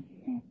 Betty,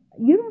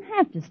 you don't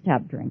have to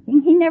stop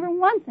drinking. He never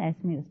once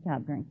asked me to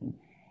stop drinking.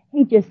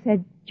 He just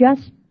said,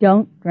 just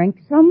don't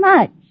drink so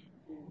much.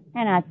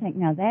 And I think,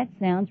 now that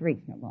sounds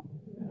reasonable.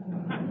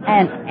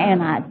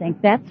 And I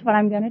think that's what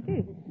I'm going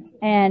to do.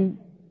 And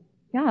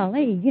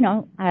golly,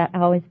 I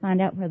always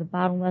find out where the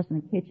bottle was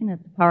in the kitchen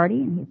at the party,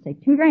 and he'd say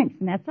 2 drinks,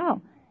 and that's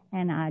all.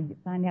 And I'd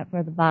find out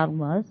where the bottle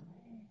was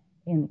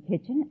in the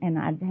kitchen, and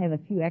I'd have a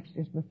few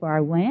extras before I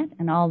went,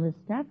 and all this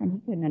stuff, and he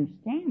couldn't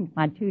understand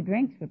why 2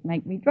 drinks would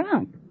make me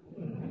drunk.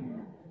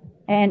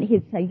 And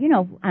he'd say,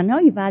 I know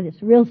you buy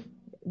this real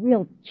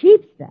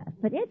cheap stuff,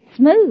 but it's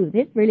smooth.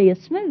 It really is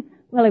smooth.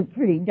 Well, it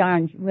pretty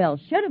darn well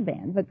should have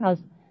been, because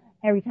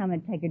every time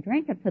I'd take a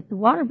drink, I'd put the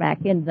water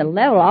back in. The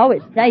level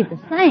always stayed the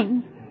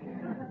same.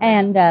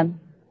 And,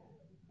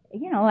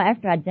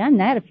 after I'd done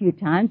that a few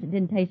times, it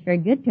didn't taste very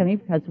good to me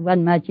because there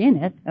wasn't much in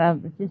it.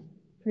 It was just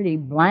pretty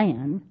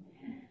bland.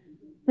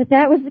 But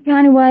that was the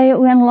kind of way it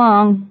went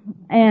along.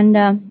 And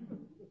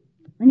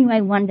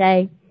anyway, one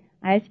day,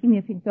 I asked him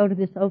if he'd go to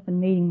this open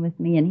meeting with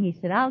me, and he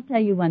said, I'll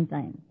tell you one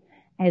thing.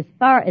 As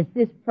far as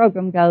this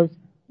program goes,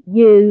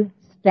 you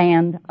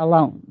stand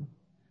alone.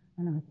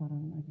 And I thought, oh,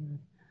 my God,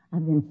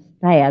 I've been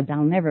stabbed.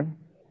 I'll never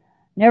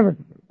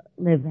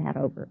live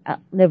over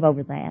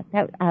that.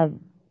 That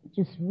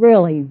just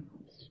really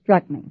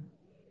struck me.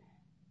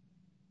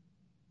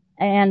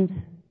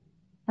 And,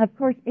 of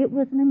course, it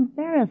was an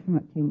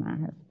embarrassment to my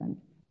husband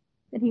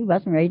that he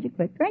wasn't ready to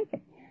quit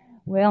drinking.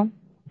 Well,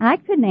 I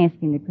couldn't ask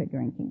him to quit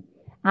drinking.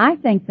 I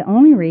think the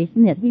only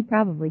reason that he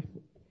probably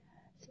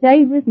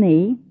stayed with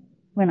me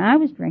when I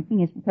was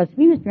drinking is because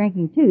he was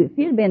drinking too. If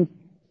he had been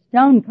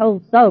stone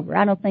cold sober,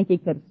 I don't think he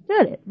could have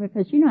stood it,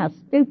 because you know how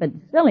stupid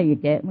and silly you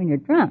get when you're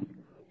drunk.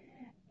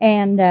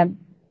 And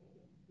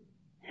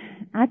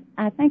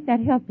I think that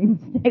helped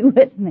him stay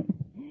with me.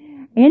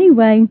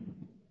 Anyway,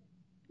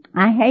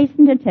 I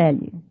hasten to tell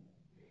you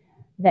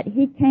that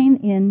he came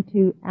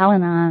into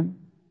Al-Anon,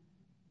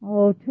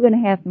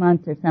 2.5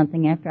 months or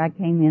something after I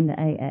came into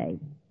AA.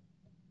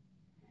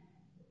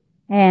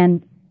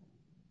 And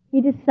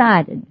he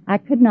decided, I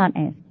could not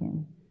ask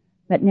him,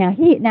 but now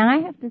I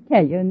have to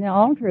tell you in the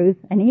all truth,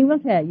 and he will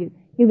tell you,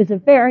 he was a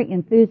very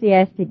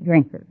enthusiastic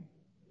drinker.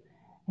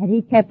 Had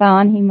he kept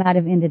on, he might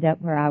have ended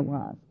up where I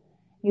was.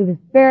 He was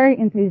very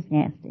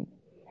enthusiastic.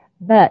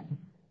 But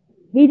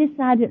he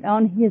decided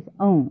on his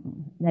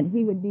own that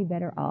he would be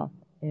better off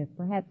if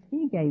perhaps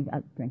he gave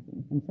up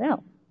drinking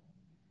himself.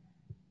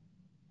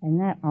 And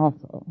that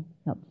also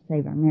helped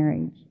save our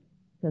marriage.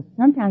 Because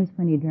sometimes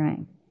when he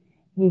drank,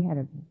 he had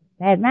a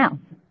bad mouth.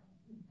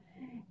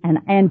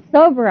 And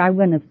sober, I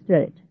wouldn't have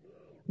stood it.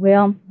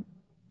 Well,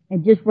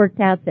 it just worked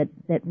out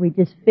that we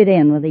just fit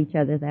in with each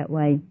other that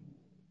way.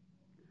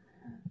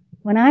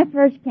 When I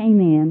first came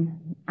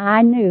in,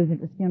 I knew that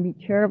it was going to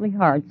be terribly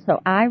hard,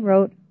 so I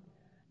wrote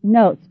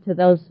notes to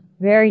those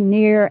very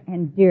near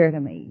and dear to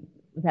me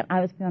that I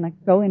was going to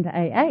go into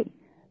AA.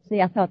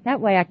 See, I thought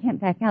that way I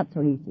can't back out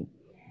so easy.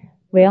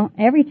 Well,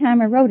 every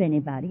time I wrote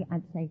anybody,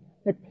 I'd say,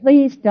 but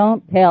please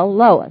don't tell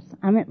Lois.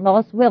 I meant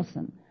Lois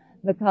Wilson,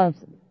 because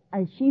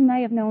she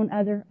may have known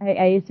other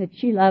AAs that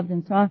she loved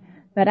and so on,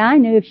 but I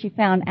knew if she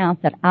found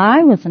out that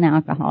I was an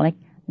alcoholic,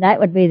 that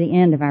would be the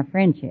end of our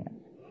friendship.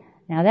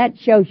 Now that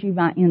shows you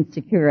my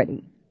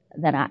insecurity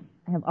that I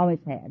have always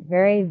had.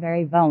 Very,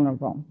 very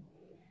vulnerable.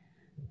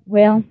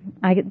 Well,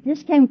 I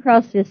just came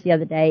across this the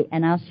other day,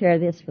 and I'll share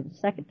this for the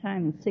second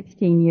time in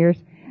 16 years.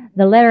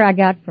 The letter I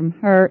got from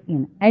her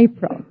in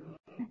April.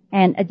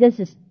 And just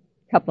a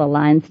couple of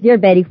lines. Dear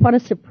Betty, what a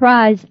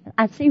surprise.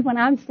 I see when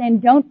I'm saying,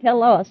 don't tell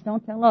Lois.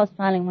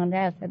 Finally one day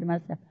I said to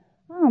myself,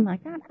 oh my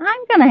God,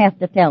 I'm going to have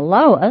to tell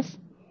Lois.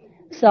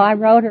 So I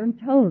wrote her and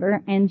told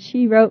her, and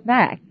she wrote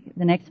back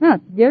the next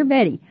month. Dear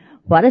Betty,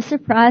 what a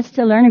surprise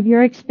to learn of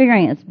your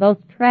experience, both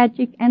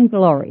tragic and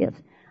glorious.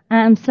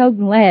 I am so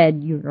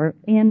glad you're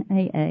in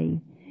AA.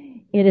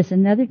 It is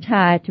another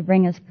tie to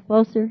bring us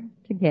closer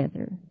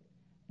together.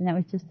 And that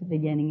was just the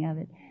beginning of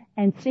it.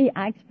 And see,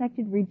 I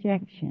expected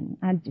rejection.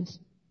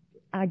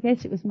 I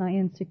guess it was my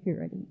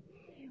insecurity.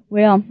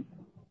 Well,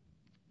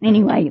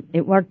 anyway,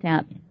 it worked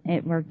out.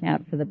 It worked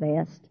out for the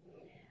best.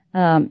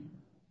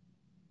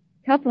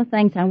 Couple of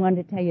things I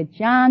wanted to tell you.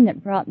 John,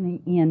 that brought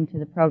me into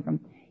the program,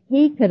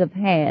 he could have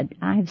had,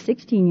 I have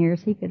 16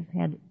 years, he could have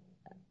had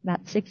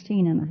about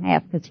 16 and a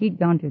half, because he'd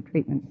gone to a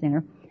treatment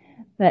center.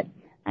 But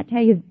I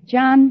tell you,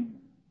 John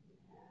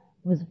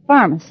was a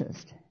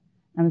pharmacist.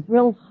 It was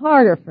real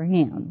harder for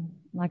him,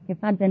 like if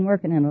I'd been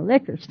working in a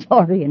liquor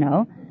store, you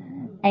know.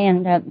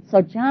 And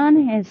so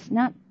John has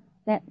not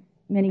that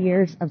many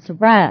years of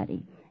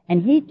sobriety.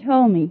 And he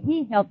told me,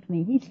 he helped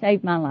me, he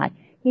saved my life.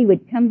 He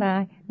would come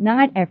by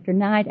night after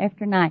night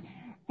after night,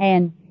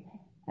 and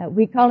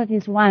we call it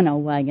his wino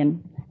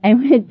wagon. And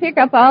we'd pick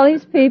up all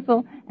these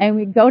people, and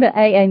we'd go to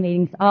AA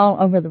meetings all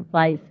over the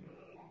place.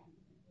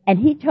 And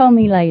he told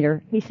me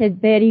later, he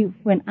said, Betty,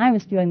 when I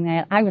was doing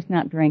that, I was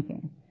not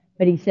drinking.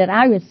 But he said,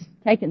 I was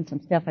taking some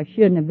stuff I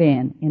shouldn't have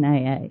been in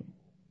AA.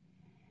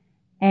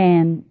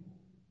 And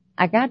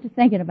I got to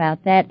thinking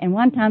about that, and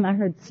one time I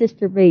heard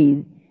Sister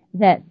B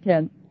that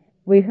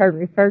we heard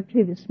referred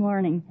to this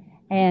morning,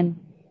 and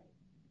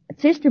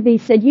Sister B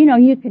said, you know,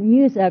 you can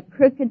use a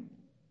crooked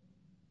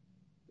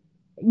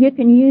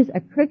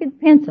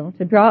pencil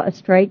to draw a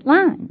straight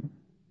line.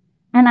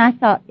 And I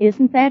thought,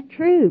 isn't that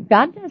true?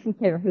 God doesn't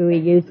care who he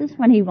uses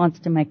when he wants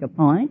to make a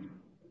point.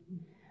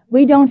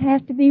 We don't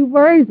have to be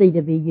worthy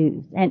to be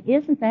used. And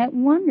isn't that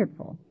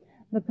wonderful?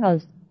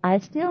 Because I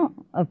still,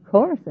 of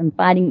course, am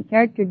fighting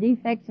character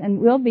defects and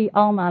will be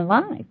all my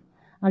life.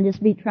 I'll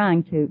just be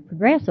trying to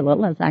progress a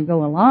little as I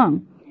go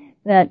along.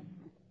 But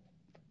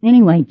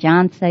anyway,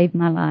 John saved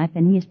my life,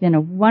 and he's been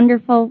a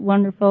wonderful,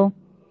 wonderful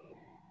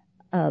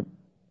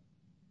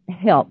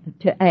help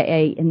to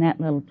AA in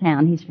that little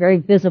town. He's very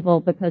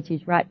visible because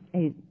he's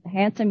a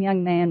handsome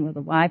young man with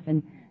a wife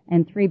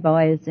and 3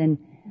 boys, and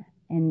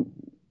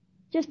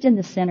just in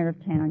the center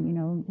of town. You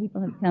know,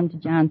 people have come to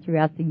John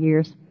throughout the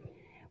years.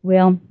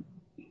 Well,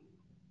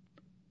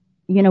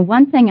 you know,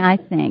 one thing I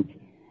think,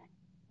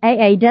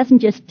 AA doesn't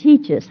just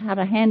teach us how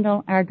to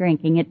handle our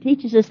drinking. It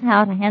teaches us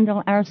how to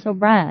handle our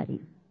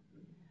sobriety,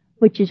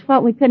 which is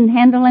what we couldn't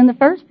handle in the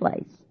first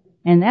place.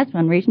 And that's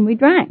one reason we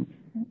drank.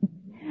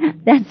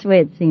 That's the way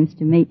it seems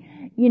to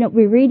me. You know,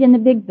 we read in the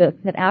big book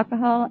that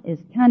alcohol is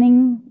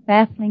cunning,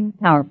 baffling,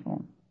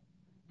 powerful.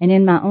 And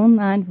in my own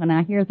mind, when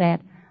I hear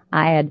that,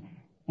 I add,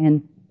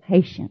 and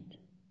patient.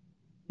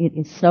 It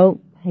is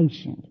so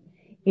patient.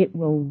 It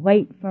will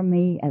wait for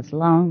me as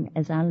long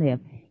as I live.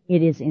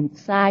 It is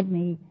inside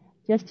me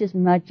just as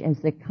much as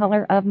the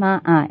color of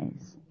my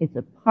eyes. It's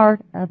a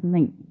part of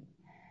me.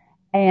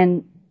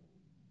 And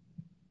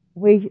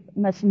we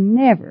must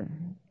never,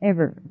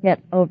 ever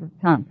get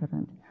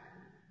overconfident.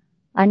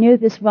 I knew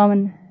this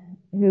woman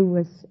who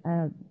was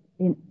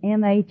in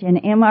MH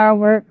and MR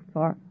work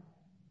for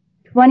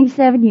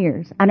 27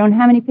 years. I don't know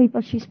how many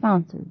people she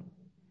sponsored.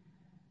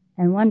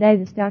 And one day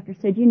this doctor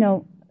said, you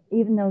know,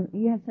 even though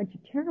you have such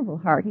a terrible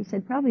heart, he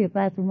said, probably a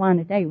glass of wine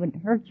a day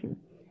wouldn't hurt you.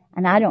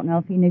 And I don't know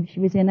if he knew she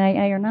was in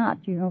AA or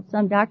not. You know,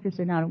 some doctors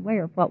are not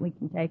aware of what we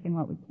can take and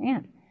what we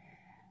can't.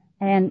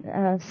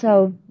 And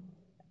so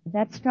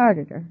that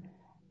started her.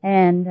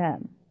 And it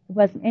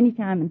wasn't any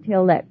time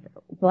until that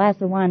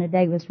glass of wine a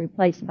day was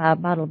replaced by a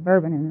bottle of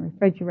bourbon in the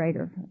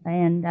refrigerator.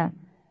 And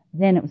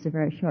then it was a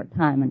very short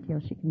time until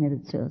she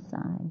committed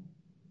suicide.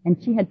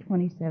 And she had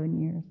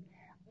 27 years.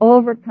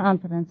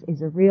 Overconfidence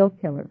is a real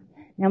killer.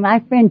 Now,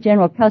 my friend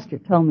General Custer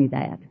told me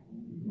that.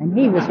 And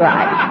he was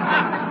right.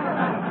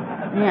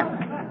 Yeah.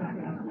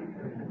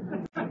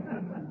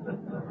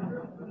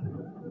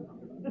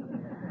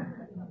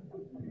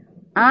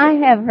 I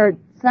have heard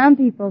some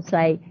people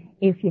say,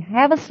 if you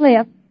have a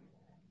slip,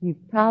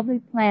 you've probably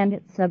planned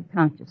it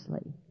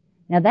subconsciously.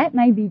 Now, that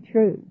may be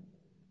true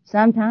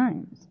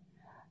sometimes,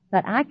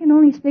 but I can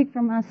only speak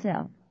for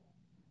myself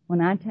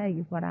when I tell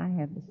you what I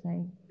have to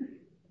say.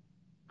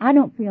 I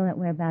don't feel that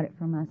way about it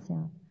for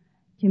myself.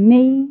 To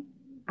me,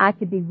 I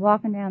could be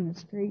walking down the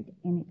street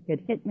and it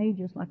could hit me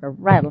just like a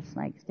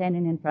rattlesnake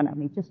standing in front of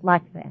me, just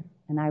like that,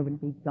 and I would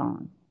be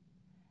gone.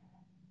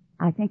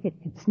 I think it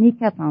could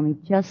sneak up on me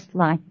just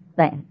like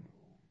that.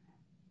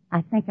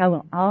 I think I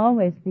will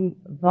always be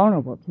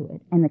vulnerable to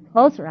it. And the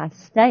closer I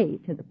stay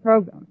to the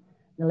program,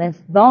 the less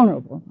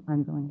vulnerable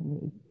I'm going to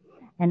be.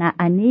 And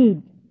I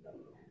need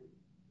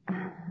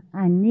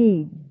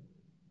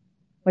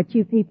what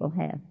you people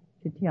have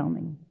to tell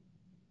me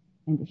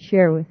and to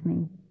share with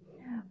me.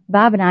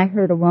 Bob and I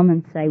heard a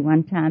woman say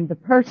one time, the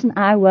person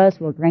I was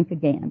will drink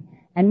again.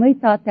 And we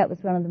thought that was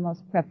one of the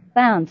most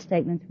profound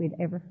statements we'd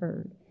ever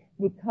heard,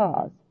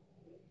 because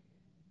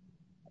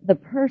the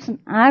person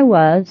I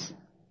was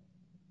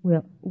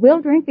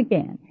will drink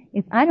again.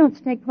 If I don't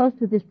stay close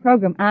to this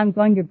program, I'm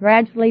going to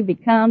gradually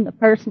become the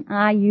person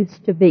I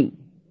used to be.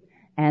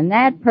 And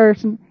that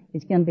person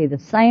is going to be the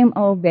same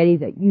old Betty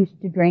that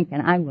used to drink,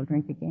 and I will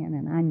drink again,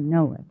 and I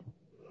know it.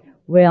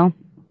 Well,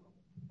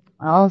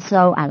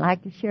 also, I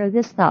like to share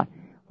this thought.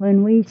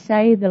 When we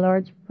say the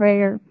Lord's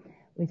Prayer,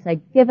 we say,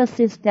 give us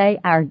this day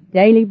our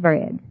daily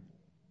bread.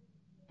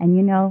 And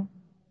you know,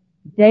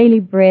 daily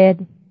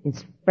bread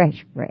is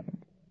fresh bread.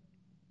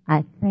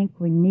 I think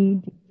we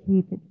need to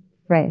keep it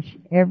fresh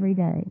every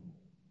day.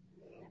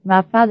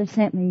 My father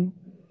sent me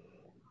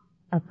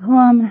a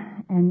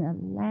poem, and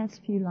the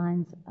last few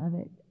lines of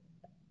it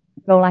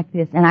go like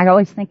this. And I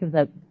always think of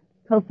the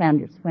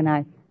co-founders when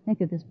I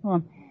think of this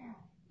poem.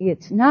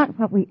 It's not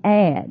what we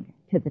add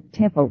to the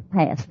temple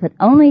past, but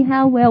only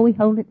how well we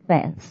hold it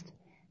fast,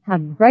 how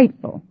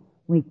grateful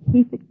we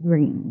keep it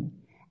green.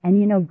 And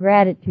you know,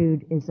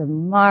 gratitude is a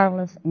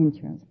marvelous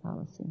insurance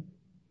policy,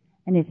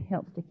 and it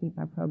helps to keep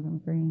our program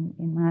green,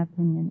 in my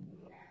opinion.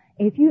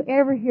 If you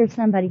ever hear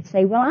somebody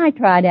say, well, I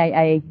tried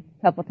AA a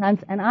couple times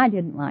and I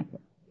didn't like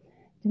it,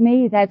 to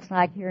me that's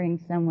like hearing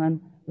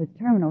someone with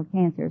terminal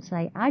cancer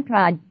say, I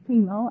tried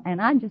chemo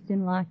and I just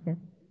didn't like it,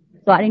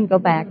 so I didn't go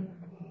back.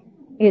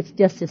 It's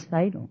just as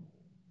fatal.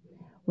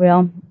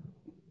 Well,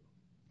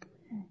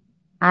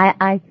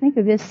 I think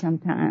of this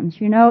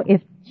sometimes. You know,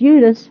 if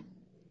Judas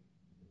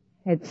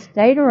had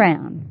stayed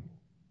around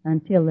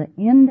until the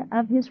end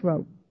of his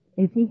rope,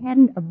 if he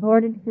hadn't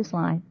aborted his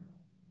life,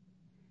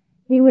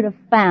 he would have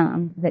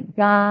found that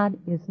God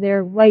is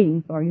there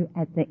waiting for you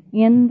at the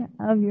end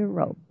of your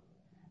rope.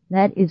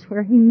 That is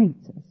where he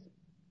meets us.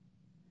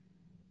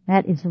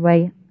 That is the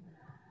way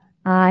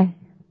I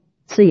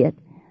see it.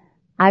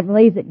 I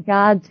believe that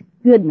God's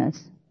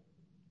goodness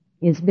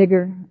is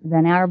bigger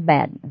than our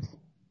badness.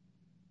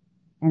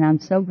 And I'm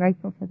so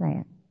grateful for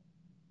that.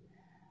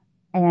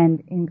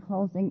 And in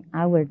closing,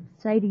 I would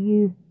say to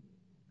you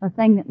a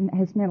thing that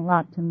has meant a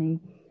lot to me.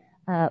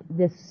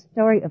 This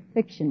story of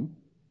fiction.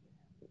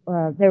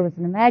 There was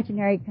an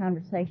imaginary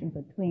conversation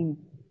between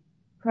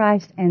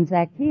Christ and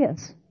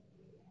Zacchaeus.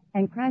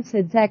 And Christ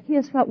said,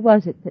 Zacchaeus, what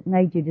was it that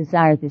made you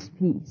desire this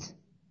peace?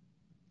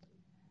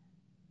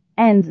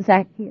 And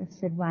Zacchaeus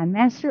said, why,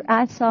 Master,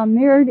 I saw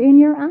mirrored in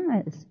your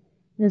eyes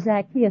the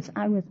Zacchaeus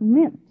I was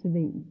meant to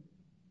be.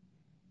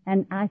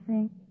 And I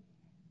think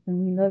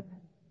when we look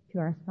to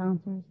our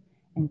sponsors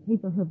and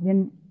people who have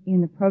been in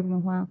the program a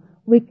while,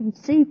 we can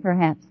see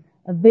perhaps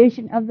a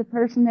vision of the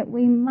person that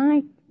we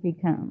might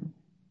become.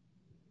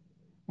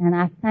 And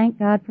I thank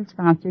God for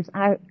sponsors.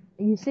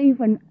 You see,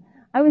 when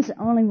I was the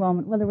only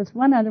woman, well, there was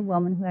one other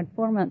woman who had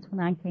 4 months when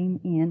I came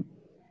in,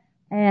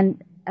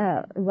 and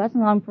it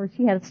wasn't long before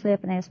she had a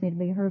slip and asked me to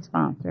be her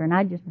sponsor, and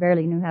I just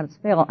barely knew how to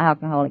spell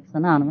Alcoholics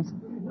Anonymous.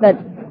 But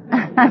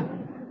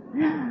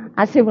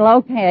I said, well,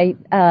 okay.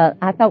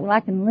 I thought, well,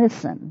 I can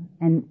listen,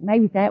 and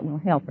maybe that will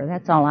help her.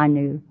 That's all I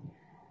knew.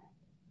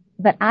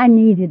 But I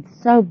needed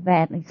so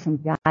badly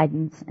some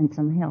guidance and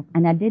some help,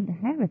 and I didn't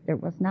have it. There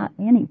was not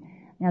any.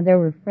 Now, there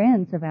were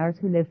friends of ours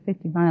who lived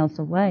 50 miles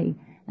away,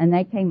 and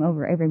they came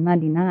over every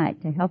Monday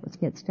night to help us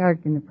get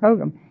started in the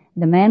program.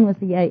 The man was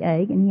the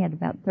AA, and he had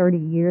about 30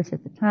 years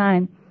at the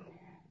time,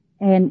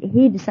 and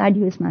he decided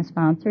he was my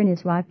sponsor, and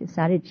his wife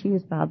decided she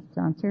was Bob's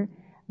sponsor,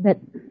 but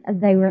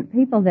they weren't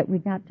people that we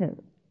got to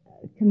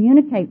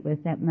communicate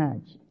with that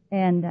much.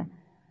 And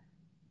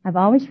I've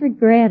always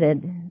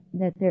regretted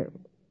that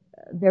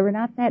there were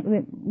not that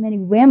many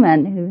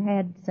women who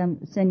had some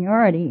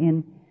seniority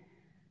in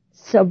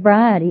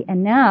sobriety,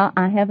 and now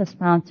I have a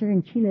sponsor,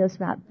 and she lives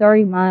about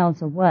 30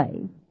 miles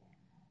away,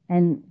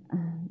 and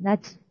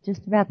that's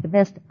just about the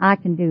best I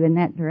can do in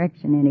that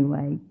direction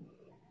anyway.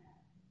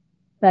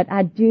 But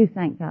I do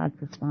thank God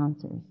for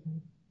sponsors,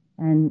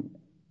 and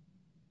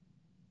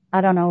I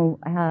don't know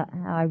how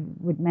I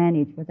would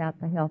manage without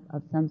the help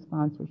of some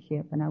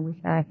sponsorship, and I wish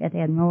I had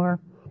had more.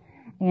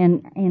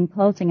 And in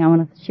closing, I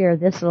want to share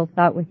this little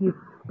thought with you.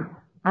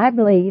 I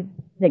believe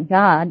that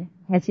God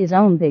has His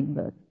own big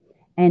book,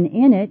 and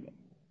in it,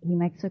 He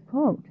makes a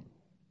quote.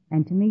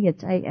 And to me,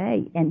 it's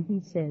AA, and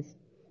He says,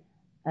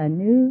 "A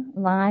new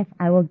life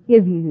I will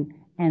give you,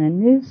 and a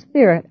new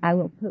spirit I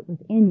will put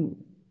within you."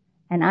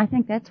 And I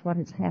think that's what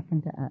has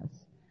happened to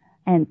us.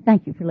 And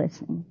thank you for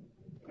listening.